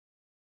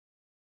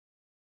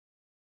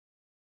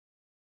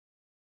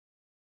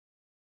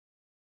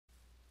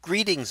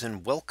Greetings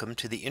and welcome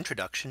to the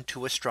introduction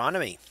to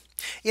astronomy.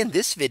 In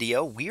this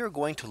video, we are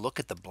going to look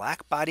at the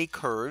Blackbody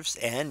curves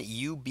and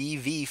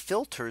UBV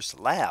filters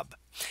lab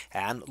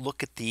and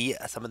look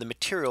at some of the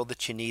material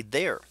that you need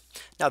there.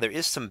 Now there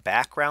is some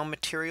background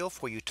material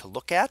for you to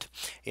look at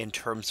in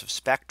terms of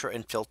spectra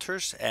and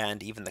filters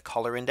and even the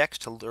color index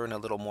to learn a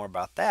little more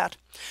about that.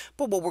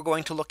 But what we're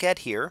going to look at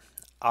here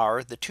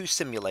are the two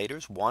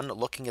simulators, one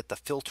looking at the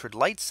filtered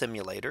light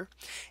simulator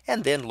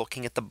and then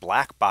looking at the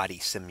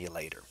Blackbody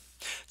simulator.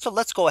 So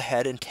let's go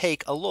ahead and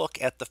take a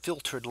look at the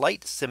filtered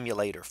light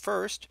simulator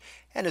first.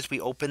 And as we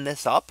open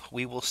this up,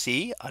 we will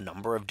see a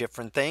number of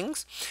different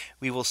things.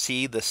 We will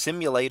see the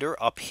simulator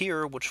up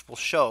here, which will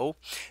show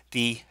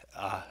the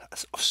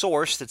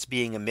source that's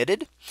being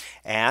emitted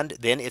and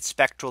then its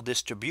spectral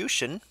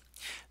distribution.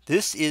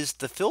 This is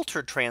the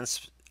filter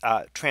transmission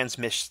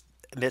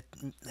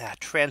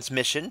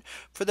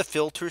for the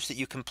filters that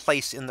you can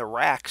place in the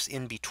racks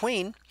in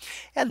between.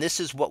 And this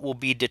is what will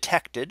be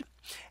detected.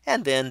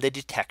 And then the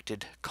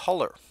detected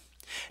color.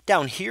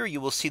 Down here you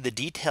will see the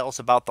details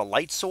about the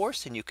light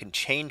source, and you can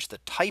change the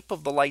type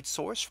of the light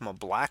source from a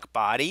black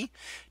body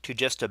to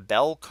just a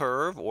bell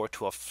curve or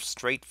to a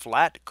straight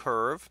flat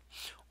curve,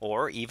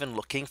 or even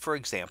looking, for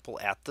example,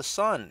 at the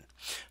sun.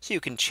 So you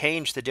can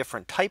change the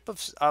different type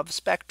of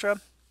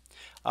spectra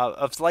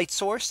of light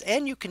source,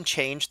 and you can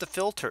change the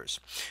filters.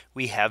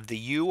 We have the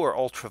U or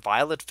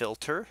ultraviolet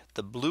filter,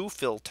 the blue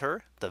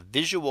filter, the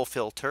visual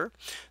filter,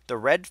 the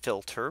red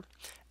filter,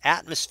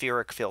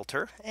 atmospheric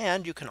filter,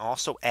 and you can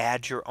also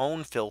add your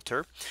own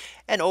filter.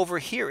 And over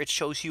here it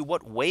shows you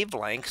what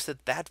wavelengths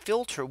that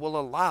filter will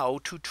allow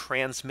to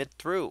transmit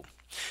through.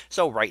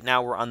 So right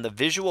now we're on the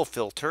visual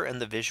filter, and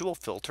the visual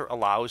filter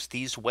allows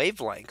these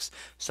wavelengths.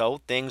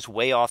 So things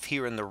way off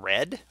here in the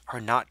red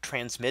are not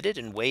transmitted,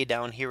 and way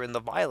down here in the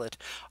violet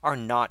are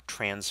not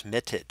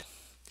transmitted.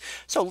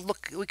 So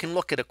we can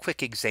look at a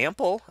quick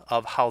example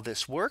of how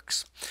this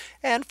works.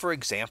 And for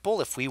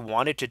example, if we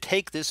wanted to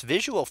take this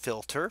visual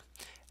filter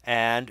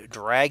and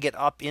drag it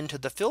up into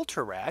the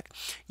filter rack,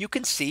 you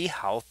can see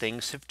how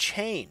things have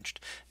changed.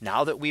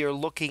 Now that we are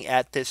looking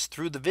at this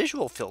through the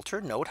visual filter,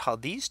 note how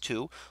these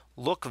two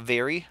look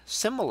very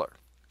similar,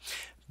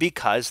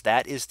 because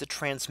that is the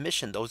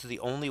transmission. Those are the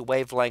only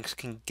wavelengths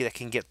that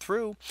can get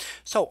through.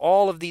 So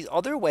all of these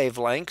other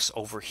wavelengths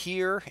over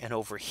here and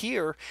over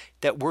here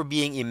that were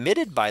being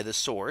emitted by the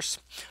source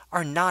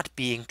are not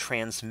being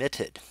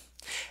transmitted.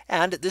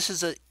 And this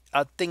is a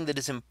thing that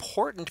is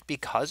important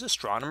because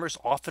astronomers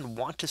often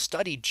want to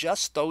study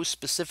just those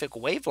specific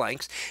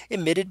wavelengths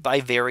emitted by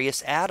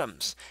various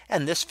atoms.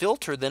 And this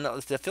filter then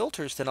the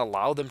filters then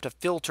allow them to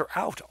filter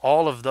out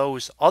all of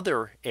those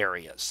other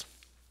areas.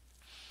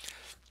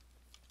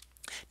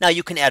 Now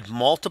you can add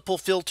multiple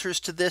filters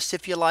to this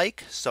if you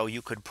like. So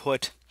you could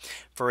put,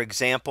 for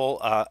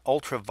example,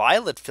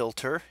 ultraviolet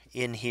filter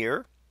in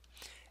here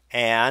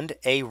and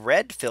a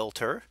red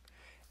filter.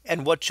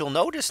 And what you'll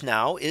notice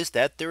now is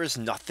that there is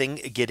nothing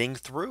getting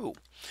through.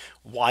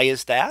 Why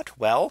is that?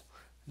 Well,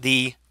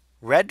 the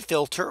red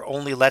filter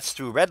only lets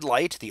through red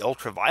light. The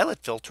ultraviolet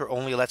filter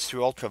only lets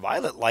through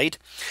ultraviolet light.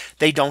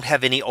 They don't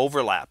have any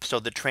overlap. So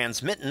the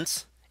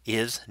transmittance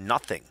is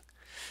nothing.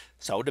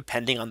 So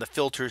depending on the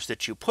filters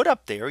that you put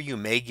up there, you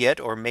may get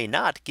or may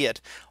not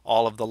get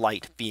all of the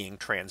light being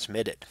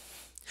transmitted.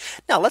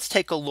 Now let's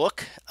take a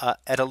look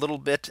at a little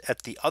bit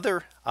at the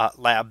other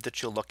lab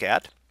that you'll look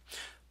at.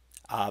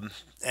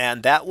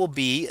 And that will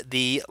be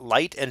the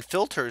light and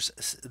filters.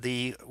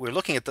 We'll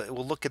look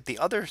at the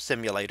other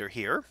simulator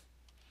here.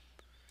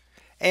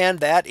 And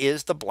that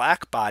is the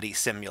Blackbody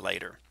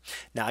simulator.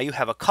 Now you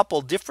have a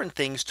couple different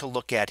things to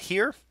look at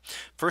here.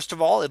 First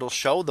of all, it'll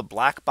show the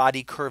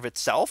Blackbody curve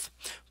itself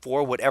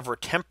for whatever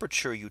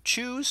temperature you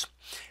choose.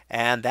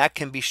 And that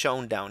can be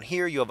shown down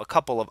here. You have a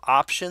couple of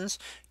options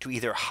to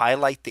either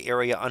highlight the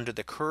area under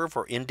the curve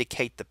or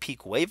indicate the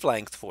peak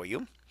wavelength for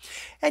you.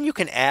 And you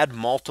can add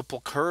multiple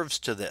curves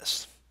to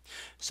this.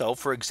 So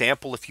for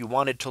example, if you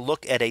wanted to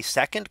look at a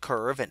second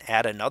curve and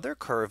add another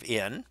curve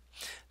in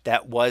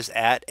that was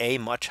at a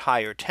much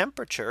higher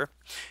temperature,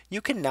 you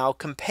can now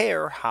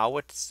compare how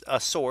it's a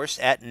source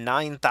at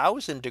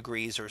 9,000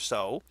 degrees or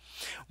so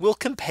will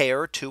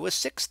compare to a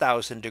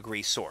 6,000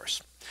 degree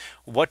source.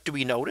 What do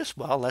we notice?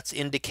 Well, let's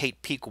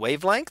indicate peak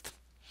wavelength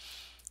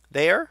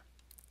there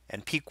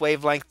and peak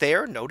wavelength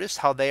there. Notice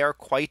how they are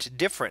quite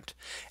different.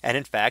 And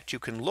in fact, you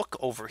can look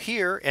over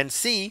here and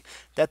see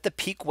that the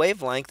peak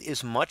wavelength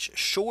is much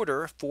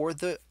shorter for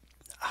the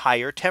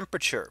higher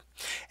temperature.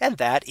 And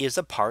that is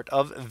a part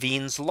of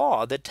Wien's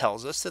law that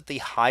tells us that the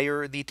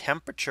higher the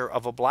temperature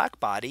of a black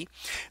body,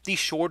 the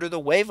shorter the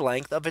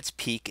wavelength of its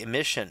peak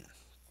emission.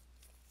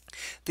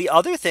 The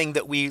other thing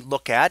that we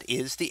look at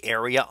is the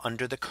area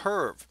under the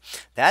curve.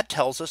 That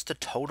tells us the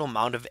total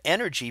amount of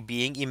energy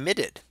being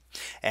emitted.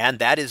 And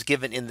that is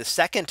given in the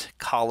second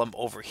column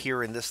over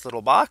here in this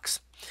little box.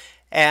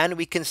 And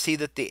we can see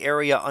that the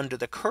area under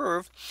the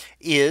curve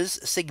is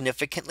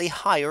significantly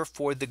higher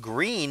for the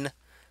green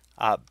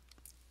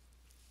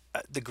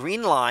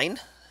line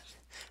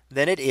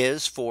than it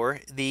is for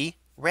the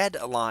red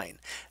line.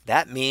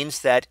 That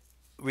means that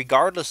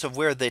regardless of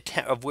where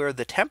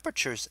the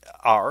temperatures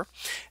are,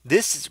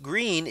 this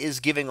green is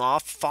giving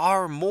off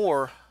far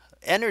more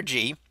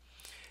energy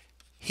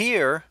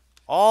here,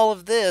 all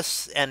of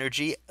this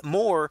energy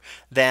more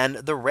than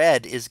the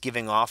red is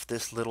giving off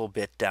this little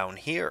bit down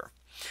here.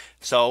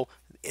 So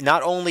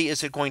not only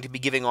is it going to be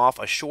giving off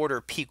a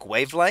shorter peak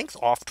wavelength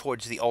off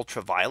towards the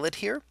ultraviolet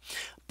here,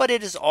 but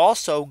it is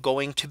also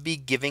going to be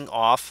giving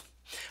off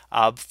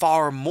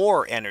far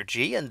more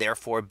energy and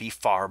therefore be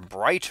far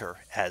brighter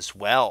as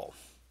well.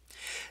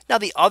 Now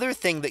the other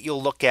thing that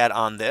you'll look at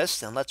on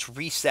this, and let's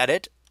reset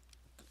it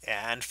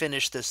and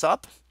finish this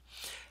up.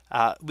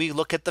 We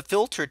look at the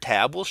filter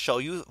tab. We'll show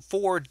you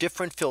 4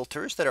 different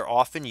filters that are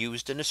often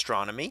used in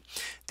astronomy: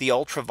 the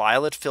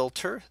ultraviolet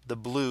filter, the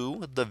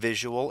blue, the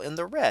visual, and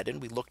the red.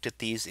 And we looked at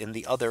these in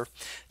the other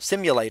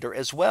simulator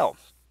as well.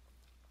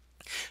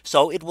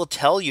 So it will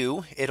tell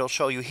you, it'll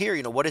show you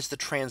here, what is the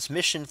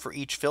transmission for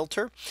each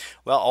filter?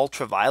 Well,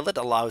 ultraviolet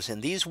allows in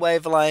these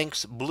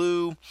wavelengths,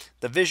 blue,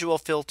 the visual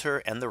filter,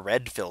 and the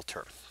red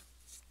filter.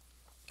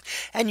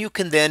 And you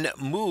can then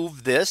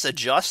move this,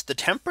 adjust the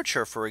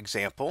temperature, for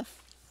example,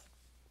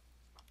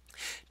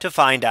 to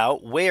find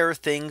out where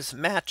things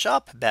match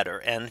up better.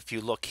 And if you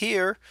look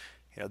here,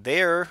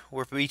 there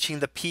we're reaching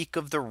the peak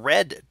of the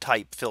red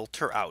type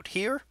filter out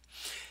here.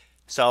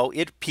 So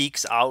it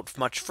peaks out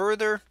much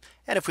further.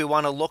 And if we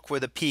want to look where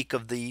the peak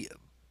of the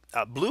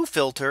blue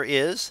filter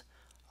is,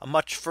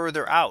 much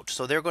further out.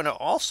 So they're going to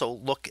also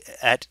look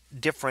at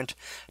different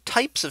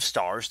types of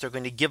stars. They're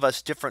going to give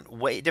us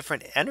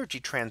different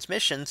energy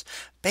transmissions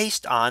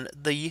based on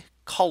the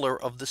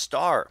color of the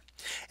star.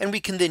 And we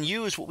can then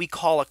use what we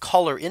call a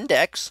color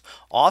index.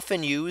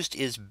 Often used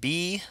is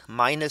B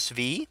minus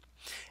V.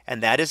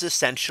 And that is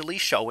essentially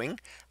showing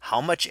how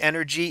much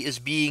energy is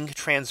being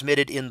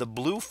transmitted in the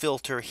blue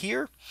filter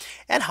here,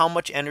 and how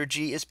much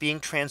energy is being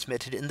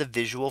transmitted in the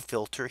visual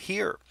filter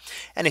here.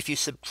 And if you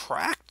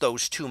subtract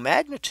those two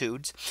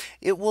magnitudes,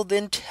 it will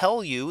then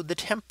tell you the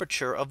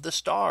temperature of the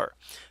star.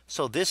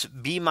 So this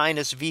B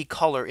minus V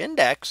color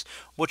index,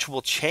 which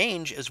will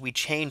change as we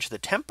change the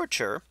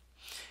temperature.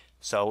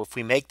 So if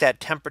we make that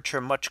temperature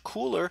much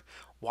cooler,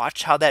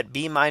 watch how that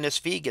B minus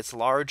V gets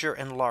larger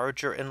and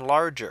larger and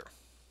larger.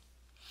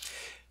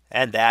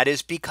 And that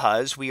is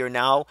because we are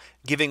now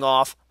giving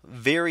off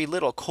very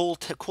little.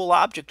 Cool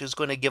object is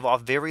going to give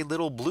off very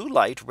little blue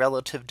light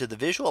relative to the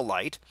visual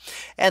light,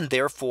 and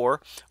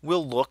therefore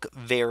will look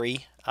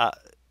very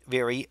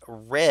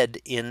red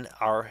in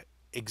our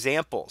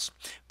examples.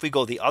 If we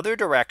go the other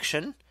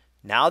direction,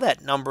 now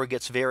that number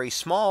gets very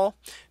small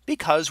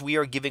because we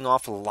are giving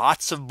off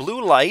lots of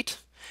blue light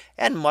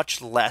and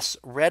much less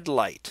red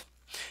light.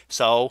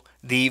 So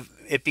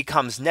it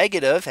becomes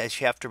negative, as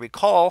you have to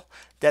recall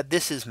that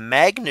this is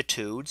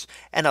magnitudes,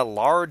 and a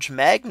large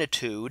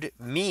magnitude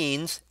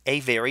means a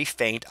very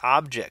faint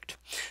object.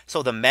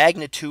 So the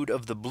magnitude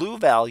of the blue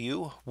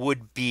value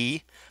would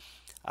be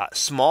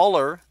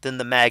smaller than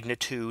the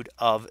magnitude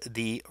of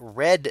the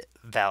red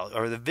value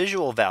or the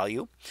visual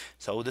value.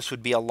 So this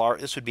would be a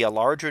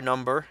larger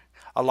number,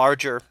 a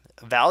larger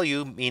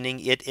value, meaning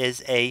it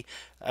is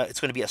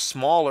it's going to be a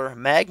smaller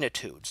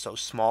magnitude. So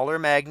smaller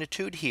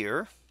magnitude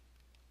here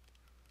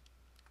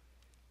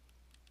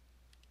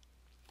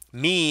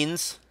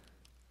means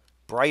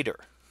brighter.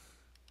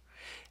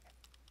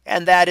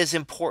 And that is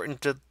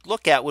important to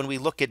look at when we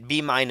look at B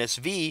minus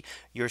V.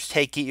 You're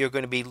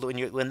going to be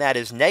when that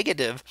is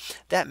negative,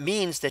 that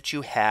means that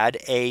you had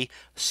a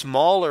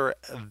smaller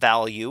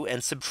value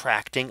and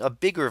subtracting a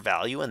bigger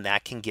value, and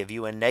that can give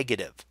you a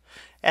negative.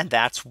 And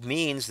that's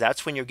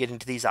when you're getting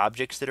to these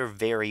objects that are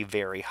very,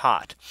 very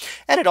hot.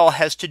 And it all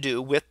has to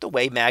do with the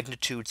way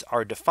magnitudes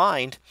are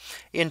defined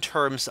in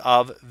terms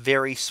of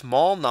very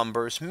small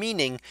numbers,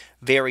 meaning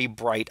very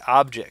bright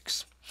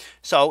objects.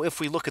 So if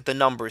we look at the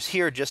numbers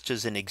here, just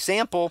as an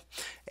example,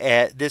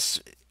 this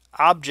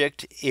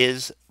object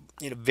is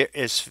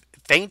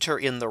fainter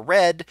in the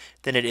red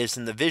than it is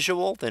in the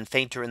visual, then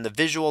fainter in the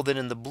visual than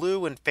in the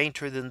blue, and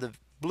fainter than the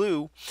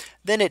blue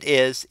than it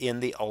is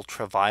in the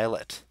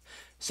ultraviolet.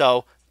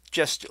 So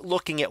just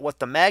looking at what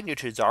the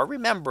magnitudes are,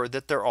 remember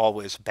that they're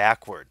always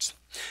backwards.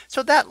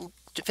 So that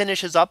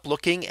finishes up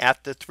looking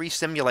at the 3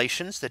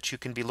 simulations that you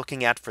can be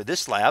looking at for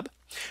this lab.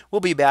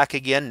 We'll be back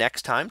again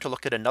next time to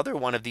look at another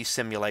one of these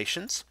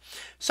simulations.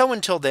 So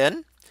until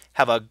then,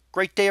 have a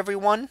great day,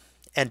 everyone,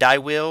 and I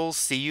will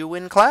see you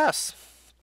in class.